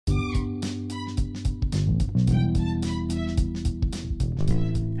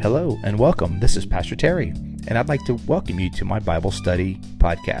Hello and welcome. This is Pastor Terry, and I'd like to welcome you to my Bible study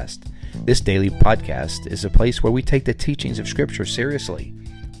podcast. This daily podcast is a place where we take the teachings of Scripture seriously,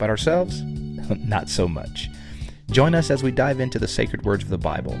 but ourselves, not so much. Join us as we dive into the sacred words of the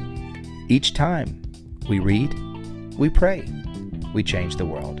Bible. Each time we read, we pray, we change the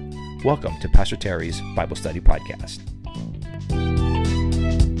world. Welcome to Pastor Terry's Bible Study Podcast.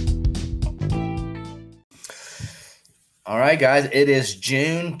 All right, guys, it is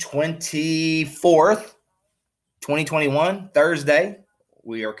June 24th, 2021, Thursday.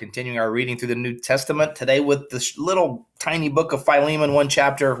 We are continuing our reading through the New Testament today with this little tiny book of Philemon, one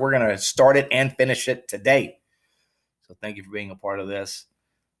chapter. We're going to start it and finish it today. So thank you for being a part of this.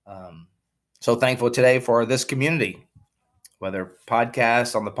 So thankful today for this community, whether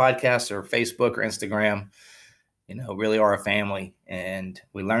podcasts on the podcast or Facebook or Instagram, really are a family, and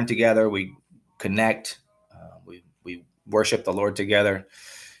we learn together, we connect, we worship the Lord together.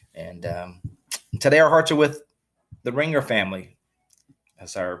 And today our hearts are with the Ringer family.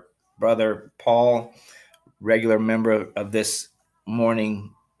 As our brother Paul, regular member of this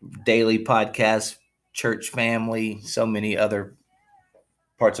morning daily podcast, church family, so many other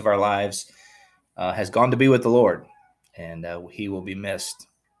parts of our lives, has gone to be with the Lord, and he will be missed.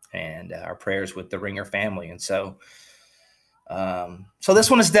 And our prayers with the Ringer family. And so this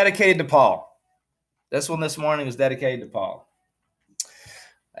one is dedicated to Paul. This one this morning is dedicated to Paul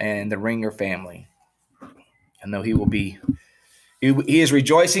and the Ringer family. I know he is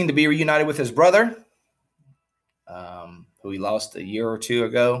rejoicing to be reunited with his brother, who he lost a year or two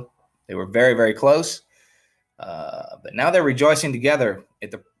ago. They were very, very close. But now they're rejoicing together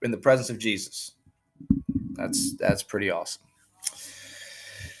in the presence of Jesus. That's pretty awesome.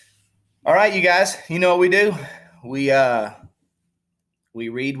 All right, you guys, you know what we do? We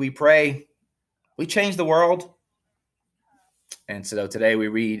read, we pray, we change the world. And so today we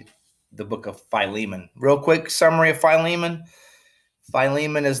read the book of Philemon. Real quick summary of Philemon.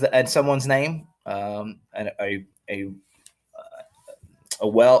 Philemon is someone's name, a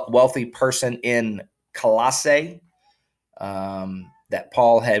wealthy person in Colossae that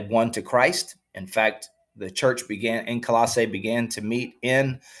Paul had won to Christ. In fact, the church in Colossae began to meet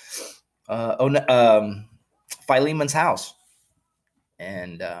in Philemon's house.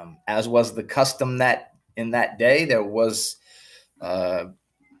 And as was the custom that in that day, there was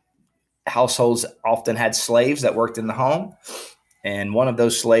households often had slaves that worked in the home. And one of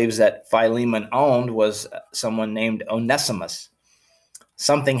those slaves that Philemon owned was someone named Onesimus.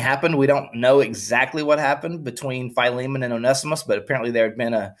 Something happened. We don't know exactly what happened between Philemon and Onesimus, but apparently there had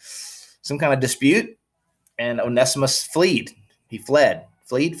been some kind of dispute, and Onesimus fled. He fled.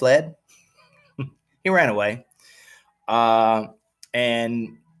 He ran away.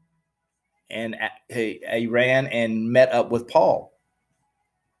 And he ran and met up with Paul.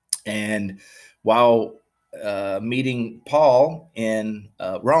 And while meeting Paul in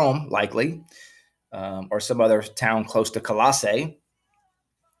Rome, likely, or some other town close to Colossae,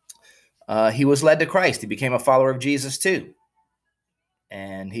 he was led to Christ. He became a follower of Jesus too,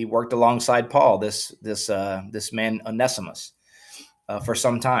 and he worked alongside Paul, this man Onesimus, for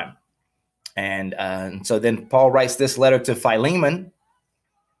some time. And so then Paul writes this letter to Philemon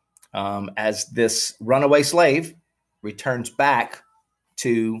as this runaway slave returns back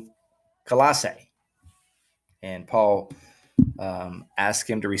to Colossae. And Paul asks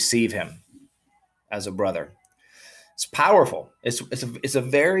him to receive him as a brother. It's powerful. It's a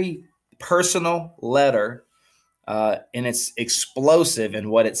very personal letter, and it's explosive in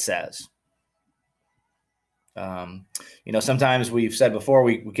what it says. Sometimes we've said before,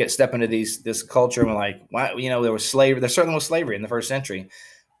 we step into this culture and we're like, why? There was slavery. There certainly was slavery in the first century,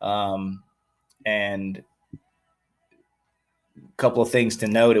 and a couple of things to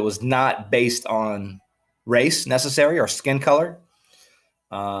note: it was not based on race necessarily or skin color.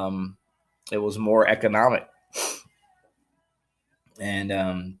 It was more economic,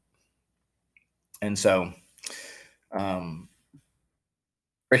 and so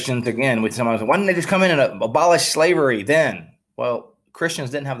Christians, again, with someone, why didn't they just come in and abolish slavery then? Well, Christians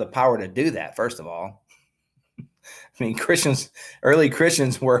didn't have the power to do that, first of all. I mean, early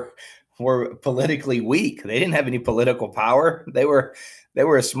Christians were politically weak. They didn't have any political power. They were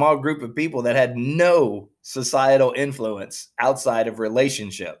a small group of people that had no societal influence outside of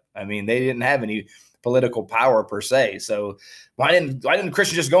relationship. I mean, they didn't have any political power per se. So why didn't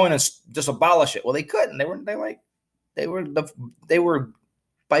Christians just go in and just abolish it? Well, they couldn't. They were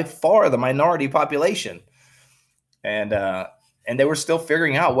by far the minority population, and they were still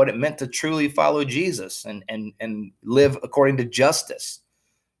figuring out what it meant to truly follow Jesus and live according to justice,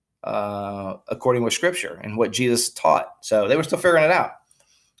 according with Scripture and what Jesus taught. So they were still figuring it out.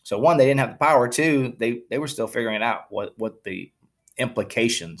 So one, they didn't have the power. Two, they were still figuring out what the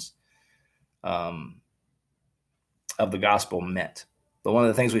implications of the gospel meant. But one of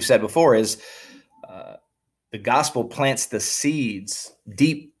the things we've said before is the gospel plants deeply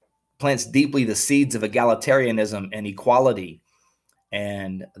the seeds of egalitarianism and equality,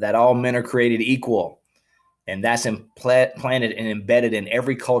 and that all men are created equal. And that's planted and embedded in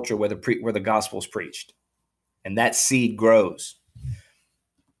every culture where the gospel is preached. And that seed grows.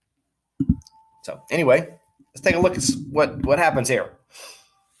 So anyway, let's take a look at what happens here.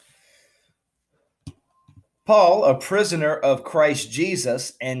 Paul, a prisoner of Christ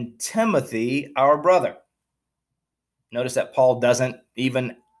Jesus, and Timothy, our brother. Notice that Paul doesn't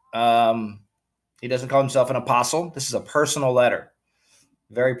even, he doesn't call himself an apostle. This is a personal letter,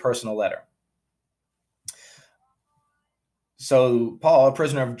 very personal letter. So Paul, a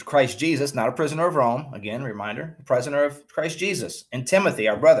prisoner of Christ Jesus, not a prisoner of Rome, again, reminder, a prisoner of Christ Jesus, and Timothy,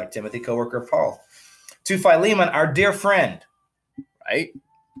 our brother, Timothy, co-worker of Paul, to Philemon, our dear friend, right?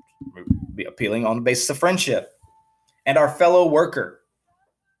 Be appealing on the basis of friendship, and our fellow worker.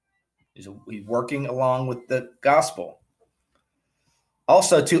 He's working along with the gospel.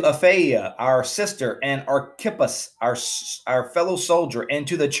 Also to Apphia, our sister, and Archippus, our fellow soldier, and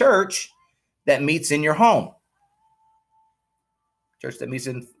to the church that meets in your home. Church that meets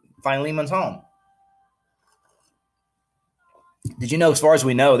in Philemon's home. Did you know, as far as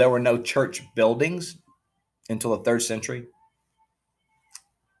we know, there were no church buildings until the 3rd century?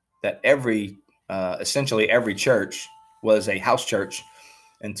 That essentially every church was a house church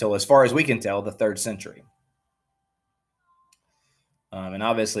until, as far as we can tell, the 3rd century. And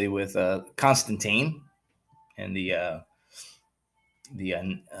obviously with Constantine and the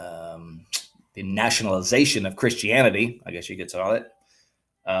nationalization of Christianity, I guess you could call it,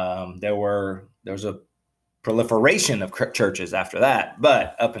 there was a proliferation of churches after that,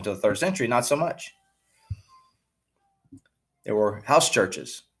 but up until the 3rd century, not so much. There were house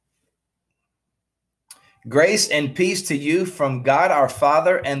churches. Grace and peace to you from God our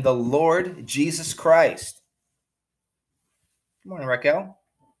Father and the Lord Jesus Christ. Good morning, Raquel.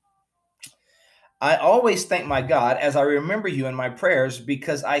 I always thank my God as I remember you in my prayers,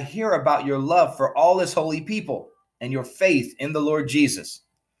 because I hear about your love for all his holy people and your faith in the Lord Jesus.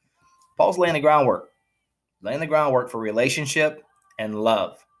 Paul's laying the groundwork for relationship and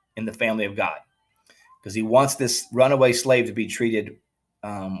love in the family of God, because he wants this runaway slave to be treated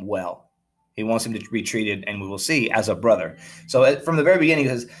well. He wants him to be treated, and we will see, as a brother. So from the very beginning, he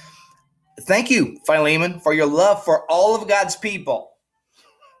says, thank you, Philemon, for your love for all of God's people.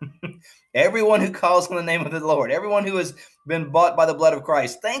 Everyone who calls on the name of the Lord, everyone who has been bought by the blood of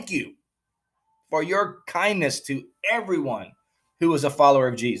Christ, thank you for your kindness to everyone who is a follower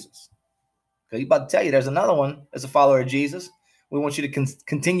of Jesus. Because he's about to tell you there's another one as a follower of Jesus. We want you to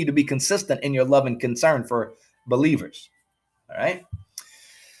continue to be consistent in your love and concern for believers. All right?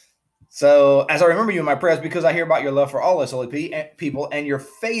 So, as I remember you in my prayers, because I hear about your love for all us holy people and your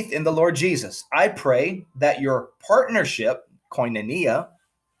faith in the Lord Jesus, I pray that your partnership, koinonia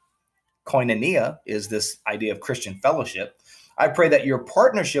is this idea of Christian fellowship. I pray that your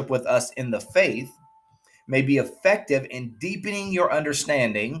partnership with us in the faith may be effective in deepening your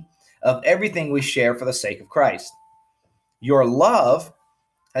understanding of everything we share for the sake of Christ. Your love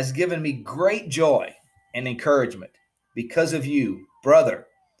has given me great joy and encouragement. Because of you, brother,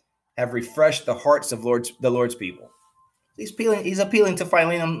 have refreshed the hearts of the Lord's people. He's appealing to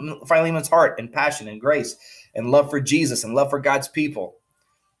Philemon's heart and passion and grace and love for Jesus and love for God's people,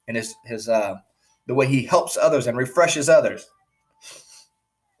 and his the way he helps others and refreshes others.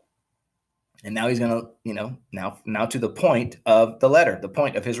 And now he's going to, now to the point of the letter, the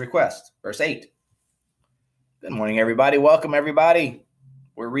point of his request. Verse 8. Good morning, everybody. Welcome, everybody.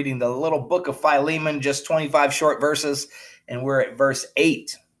 We're reading the little book of Philemon, just 25 short verses, and we're at verse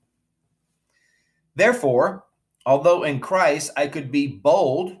 8. Therefore, although in Christ I could be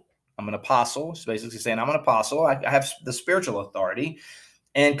bold, I'm an apostle. It's basically saying I'm an apostle. I have the spiritual authority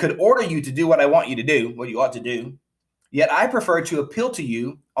and could order you to do what I want you to do, what you ought to do. Yet I prefer to appeal to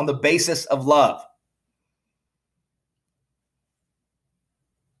you on the basis of love.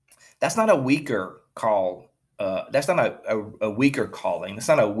 That's not a weaker call. That's not a weaker calling. That's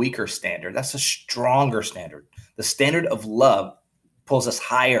not a weaker standard. That's a stronger standard. The standard of love pulls us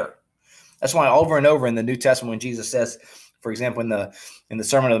higher. That's why over and over in the New Testament, when Jesus says, for example, in the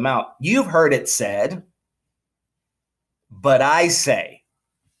Sermon on the Mount, you've heard it said, but I say.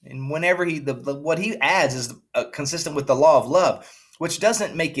 And whenever what he adds is consistent with the law of love, which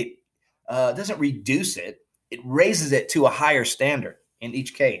doesn't make it, doesn't reduce it. It raises it to a higher standard in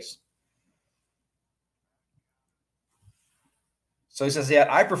each case. So he says, yeah,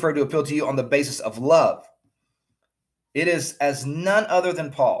 I prefer to appeal to you on the basis of love. It is as none other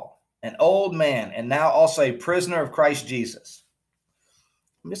than Paul, an old man, and now also a prisoner of Christ Jesus.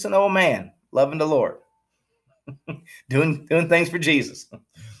 I'm just an old man, loving the Lord, doing things for Jesus,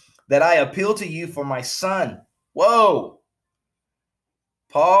 that I appeal to you for my son. Whoa.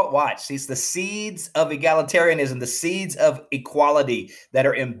 Paul, watch, he's the seeds of egalitarianism, the seeds of equality that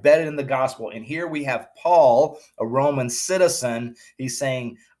are embedded in the gospel. And here we have Paul, a Roman citizen. He's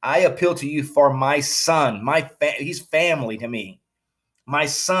saying, I appeal to you for my son. He's family to me. My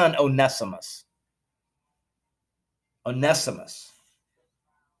son, Onesimus. Onesimus.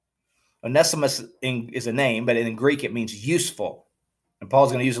 Onesimus is a name, but in Greek it means useful. And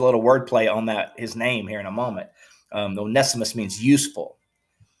Paul's going to use a little wordplay on that, his name here in a moment. Onesimus means useful.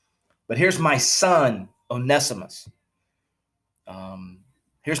 But here's my son, Onesimus.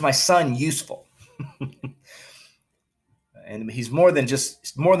 Here's my son, useful. And he's more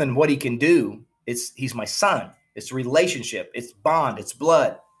than what he can do. He's my son. It's relationship. It's bond. It's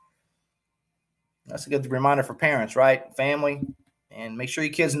blood. That's a good reminder for parents, right? Family. And make sure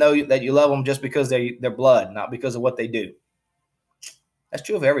your kids know that you love them just because they're blood, not because of what they do. That's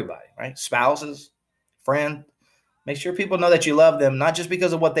true of everybody, right? Spouses, friend. Make sure people know that you love them, not just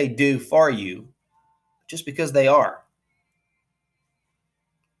because of what they do for you, just because they are.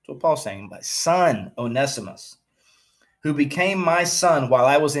 That's what Paul's saying. My son, Onesimus, who became my son while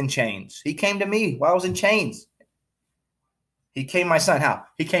I was in chains. He came to me while I was in chains. He came my son. How?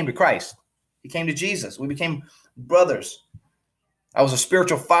 He came to Christ. He came to Jesus. We became brothers. I was a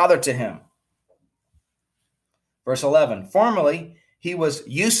spiritual father to him. Verse 11, formerly he was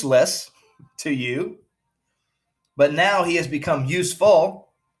useless to you, but now he has become useful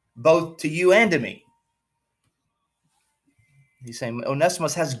both to you and to me. He's saying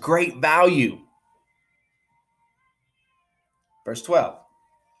Onesimus has great value. Verse 12,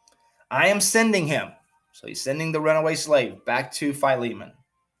 I am sending him. So he's sending the runaway slave back to Philemon,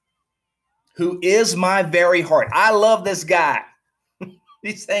 who is my very heart. I love this guy.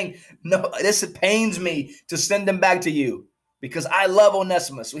 He's saying, no, this pains me to send him back to you because I love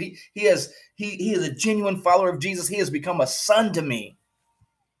Onesimus. So he is a genuine follower of Jesus. He has become a son to me.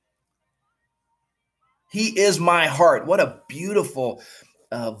 He is my heart. What a beautiful,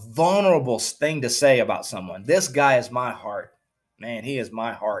 vulnerable thing to say about someone. This guy is my heart. Man, he is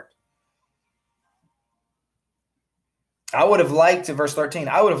my heart. I would have liked to, verse 13,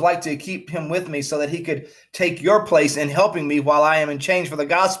 I would have liked to keep him with me so that he could take your place in helping me while I am in chains for the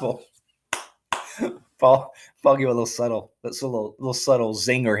gospel. Paul give a little subtle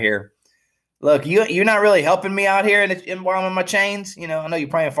zinger here. Look, you're not really helping me out here while I'm in my chains. You know, I know you're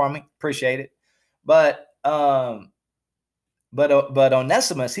praying for me. Appreciate it. But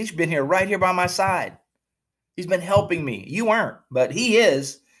Onesimus, he's been here right here by my side. He's been helping me. You weren't, but he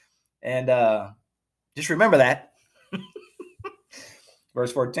is. And just remember that.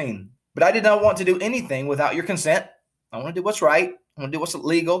 Verse 14, but I did not want to do anything without your consent. I want to do what's right. I want to do what's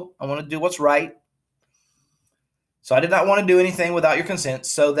legal. I want to do what's right. So I did not want to do anything without your consent,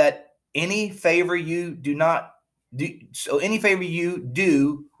 so that any favor you do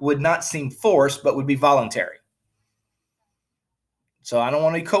would not seem forced, but would be voluntary. So I don't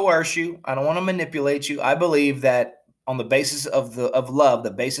want to coerce you. I don't want to manipulate you. I believe that on the basis of love,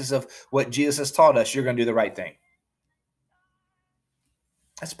 the basis of what Jesus has taught us, you're going to do the right thing.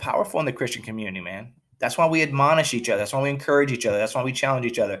 That's powerful in the Christian community, man. That's why we admonish each other. That's why we encourage each other. That's why we challenge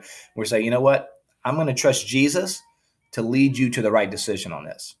each other. We say, you know what? I'm going to trust Jesus to lead you to the right decision on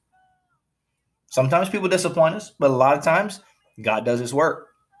this. Sometimes people disappoint us, but a lot of times God does his work.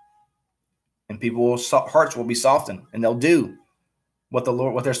 And people's hearts will be softened and they'll do what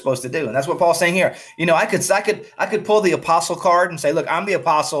they're supposed to do. And that's what Paul's saying here. You know, I could pull the apostle card and say, look, I'm the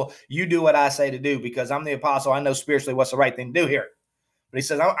apostle. You do what I say to do because I'm the apostle. I know spiritually what's the right thing to do here. But he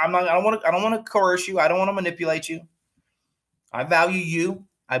says, I don't want to coerce you. I don't want to manipulate you. I value you.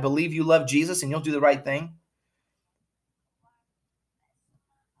 I believe you love Jesus and you'll do the right thing.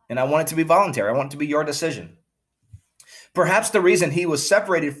 And I want it to be voluntary. I want it to be your decision. Perhaps the reason he was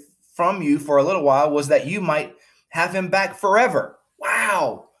separated from you for a little while was that you might have him back forever.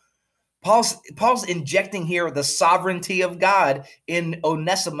 Wow. Paul's injecting here the sovereignty of God in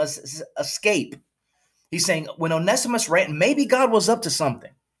Onesimus' escape. He's saying when Onesimus ran, maybe God was up to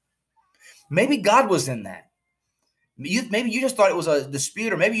something. Maybe God was in that. Maybe you just thought it was a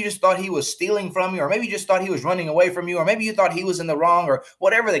dispute, or maybe you just thought he was stealing from you, or maybe you just thought he was running away from you, or maybe you thought he was in the wrong, or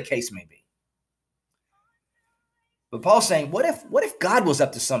whatever the case may be. But Paul's saying, what if God was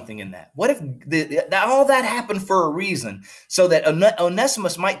up to something in that? What if all that happened for a reason, so that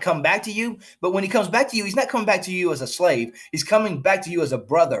Onesimus might come back to you? But when he comes back to you, he's not coming back to you as a slave. He's coming back to you as a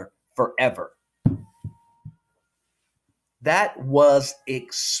brother forever. That was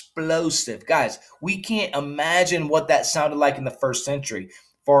explosive. Guys, we can't imagine what that sounded like in the first century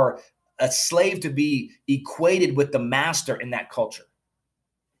for a slave to be equated with the master in that culture.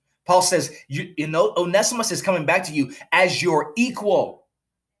 Paul says, you know, Onesimus is coming back to you as your equal.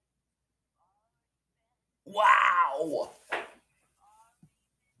 Wow.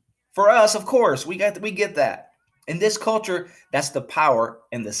 For us, of course, we get that. In this culture, that's the power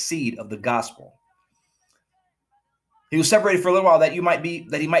and the seed of the gospel. He was separated for a little while that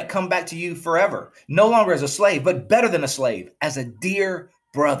he might come back to you forever, no longer as a slave, but better than a slave, as a dear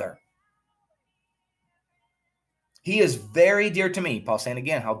brother. He is very dear to me. Paul's saying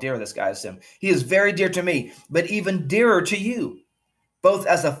again how dear this guy is to him. He is very dear to me, but even dearer to you, both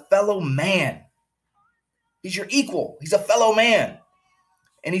as a fellow man. He's your equal. He's a fellow man.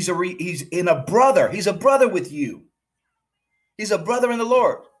 And he's a brother. He's a brother with you. He's a brother in the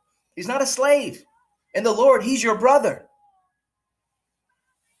Lord. He's not a slave. In the Lord, he's your brother.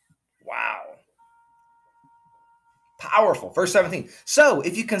 Wow. Powerful. Verse 17. So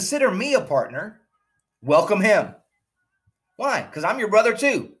if you consider me a partner, welcome him. Why? Because I'm your brother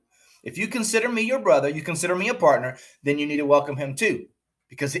too. If you consider me your brother, you consider me a partner, then you need to welcome him too.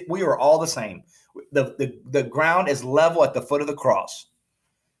 Because we are all the same. The ground is level at the foot of the cross.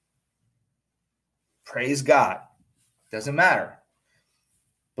 Praise God. Doesn't matter.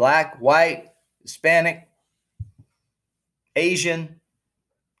 Black, white, Hispanic, Asian,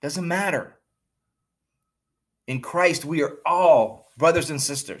 doesn't matter. In Christ, we are all brothers and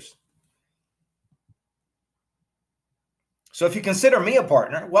sisters. So if you consider me a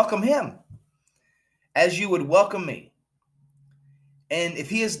partner, welcome him as you would welcome me. And if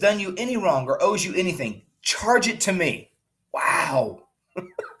he has done you any wrong or owes you anything, charge it to me. Wow.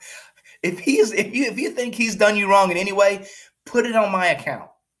 If you think he's done you wrong in any way, put it on my account.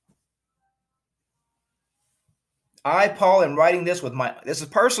 Paul, am writing this this is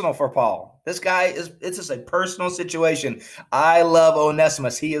personal for Paul. This is a personal situation. I love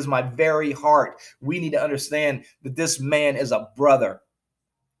Onesimus. He is my very heart. We need to understand that this man is a brother.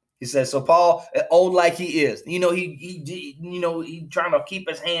 He says, so Paul, old like he is, he trying to keep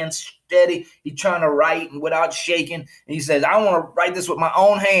his hands steady. He's trying to write and without shaking. And he says, I want to write this with my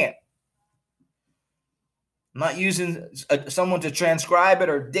own hand. I'm not using someone to transcribe it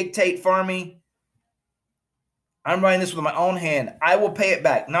or dictate for me. I'm writing this with my own hand. I will pay it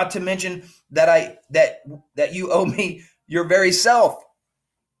back. Not to mention that you owe me your very self.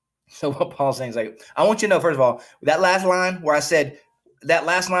 So what Paul's saying is like, I want you to know, first of all, that last line where I said,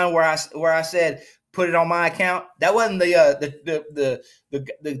 put it on my account. That wasn't the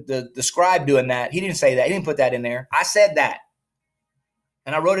scribe doing that. He didn't say that. He didn't put that in there. I said that,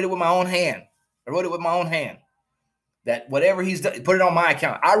 and I wrote it with my own hand. That whatever he's done, put it on my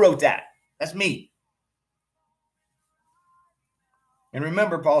account. I wrote that. That's me. And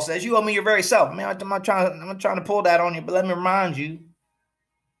remember, Paul says, you owe me your very self. I mean, I'm not trying to pull that on you, but let me remind you.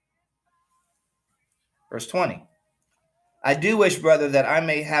 Verse 20. I do wish, brother, that I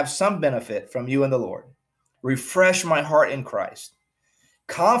may have some benefit from you in the Lord. Refresh my heart in Christ.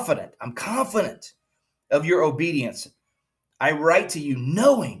 I'm confident of your obedience. I write to you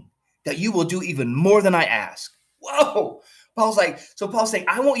knowing that you will do even more than I ask. Whoa. Paul's saying,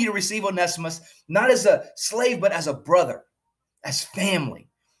 I want you to receive Onesimus, not as a slave, but as a brother. As family.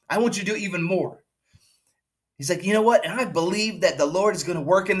 I want you to do even more. He's like, you know what? And I believe that the Lord is going to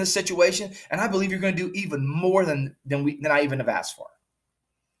work in this situation. And I believe you're going to do even more than I even have asked for.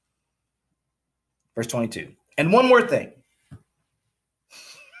 Verse 22. And one more thing.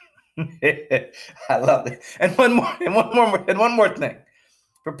 I love it. And one more thing.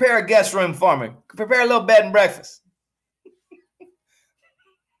 Prepare a guest room for me. Prepare a little bed and breakfast.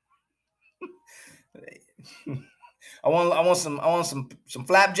 I want some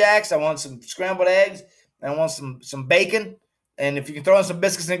flapjacks. I want some scrambled eggs. And I want some bacon. And if you can throw in some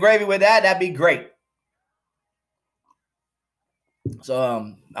biscuits and gravy with that, that'd be great.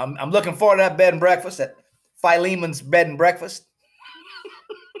 So I'm looking forward to that bed and breakfast, at Philemon's bed and breakfast.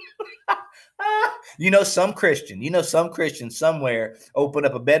 Some Christian somewhere opened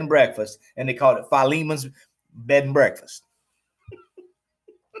up a bed and breakfast and they called it Philemon's bed and breakfast.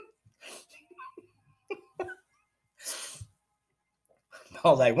 I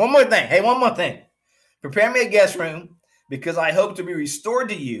was like, one more thing. Hey, one more thing. Prepare me a guest room because I hope to be restored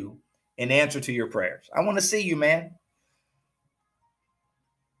to you in answer to your prayers. I want to see you, man.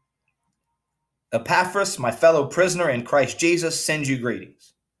 Epaphras, my fellow prisoner in Christ Jesus, sends you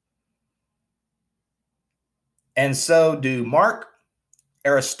greetings. And so do Mark,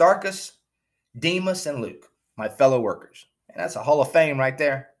 Aristarchus, Demas, and Luke, my fellow workers. And that's a hall of fame right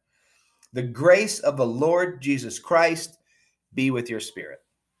there. The grace of the Lord Jesus Christ be with your spirit.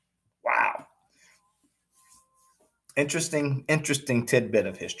 Wow. Interesting tidbit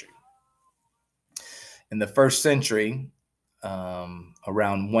of history. In the first century,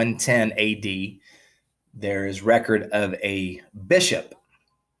 around 110 AD, there is record of a bishop,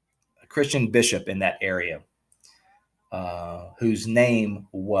 a Christian bishop in that area, whose name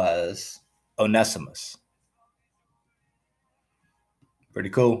was Onesimus. Pretty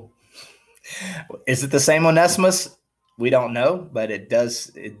cool. Is it the same Onesimus? We don't know, but it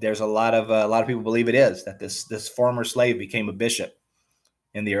does. There's a lot of people believe it is, that this former slave became a bishop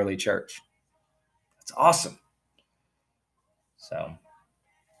in the early church. It's awesome. So,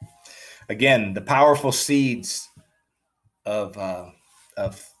 again, the powerful seeds of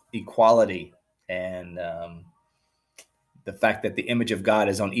equality and the fact that the image of God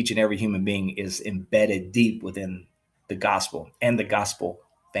is on each and every human being is embedded deep within the gospel and the gospel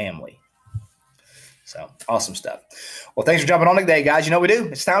family. So, awesome stuff. Well, thanks for jumping on today, guys. You know what we do?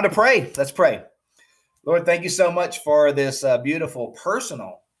 It's time to pray. Let's pray. Lord, thank you so much for this beautiful,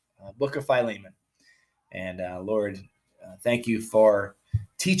 personal book of Philemon. And Lord, thank you for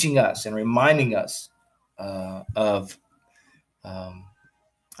teaching us and reminding us of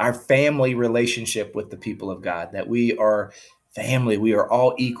our family relationship with the people of God, that we are family. We are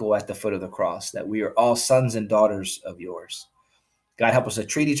all equal at the foot of the cross, that we are all sons and daughters of yours. God, help us to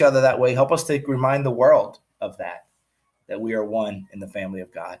treat each other that way. Help us to remind the world of that we are one in the family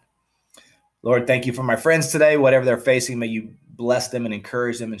of God. Lord, thank you for my friends today. Whatever they're facing, may you bless them and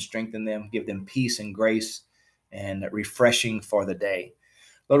encourage them and strengthen them. Give them peace and grace and refreshing for the day.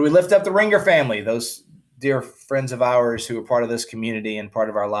 Lord, we lift up the Ringer family, those dear friends of ours who are part of this community and part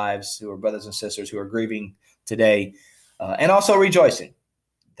of our lives, who are brothers and sisters who are grieving today, and also rejoicing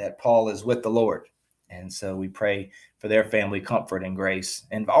that Paul is with the Lord. And so we pray for their family comfort and grace.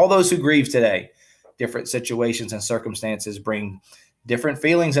 And all those who grieve today, different situations and circumstances bring different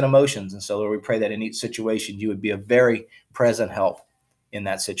feelings and emotions. And so, Lord, we pray that in each situation, you would be a very present help in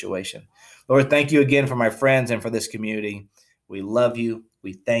that situation. Lord, thank you again for my friends and for this community. We love you.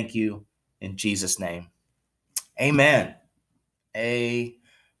 We thank you in Jesus' name. Amen.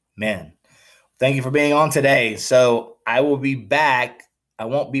 Amen. Thank you for being on today. So I will be back. I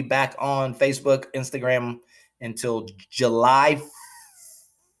won't be back on Facebook, Instagram until July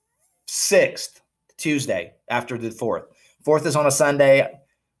 6th, Tuesday, after the 4th. 4th is on a Sunday.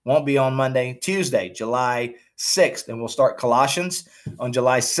 Won't be on Monday. Tuesday, July 6th. And we'll start Colossians on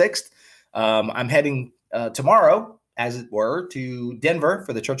July 6th. I'm heading tomorrow, as it were, to Denver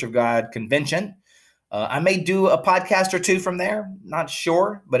for the Church of God convention. I may do a podcast or two from there. Not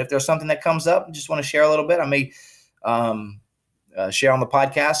sure. But if there's something that comes up, I just want to share a little bit. I may share on the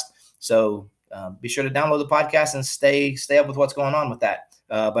podcast. So be sure to download the podcast and stay up with what's going on with that.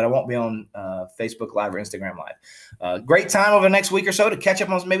 But I won't be on Facebook Live or Instagram Live. Great time over the next week or so to catch up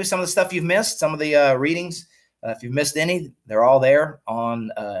on maybe some of the stuff you've missed, some of the readings. If you've missed any, they're all there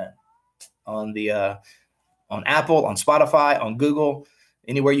on Apple, on Spotify, on Google,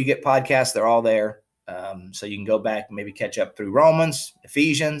 anywhere you get podcasts, they're all there. So you can go back and maybe catch up through Romans,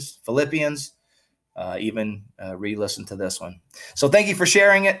 Ephesians, Philippians, even re-listen to this one. So thank you for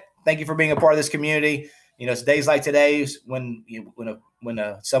sharing it. Thank you for being a part of this community. You know, it's days like today's when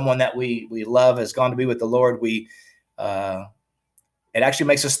someone that we love has gone to be with the Lord. It actually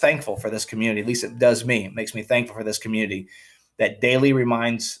makes us thankful for this community. At least it does me. It makes me thankful for this community that daily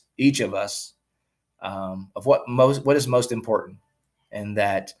reminds each of us of what is most important, and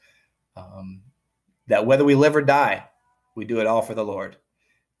that whether we live or die, we do it all for the Lord.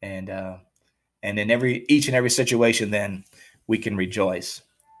 And in each and every situation, then we can rejoice,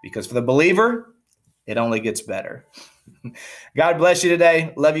 because for the believer, it only gets better. God bless you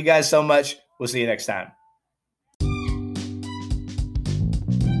today. Love you guys so much. We'll see you next time.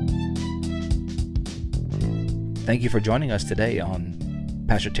 Thank you for joining us today on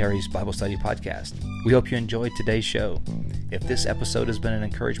Pastor Terry's Bible Study Podcast. We hope you enjoyed today's show. If this episode has been an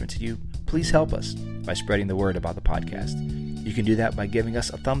encouragement to you, please help us by spreading the word about the podcast. You can do that by giving us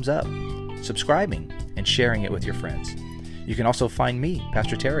a thumbs up, subscribing, and sharing it with your friends. You can also find me,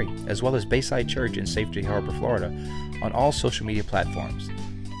 Pastor Terry, as well as Bayside Church in Safety Harbor, Florida, on all social media platforms.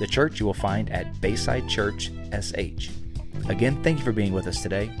 The church you will find at Bayside Church SH. Again, thank you for being with us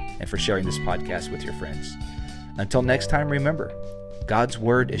today and for sharing this podcast with your friends. Until next time, remember, God's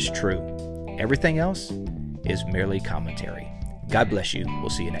word is true. Everything else is merely commentary. God bless you. We'll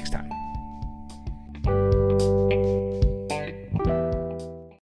see you next time.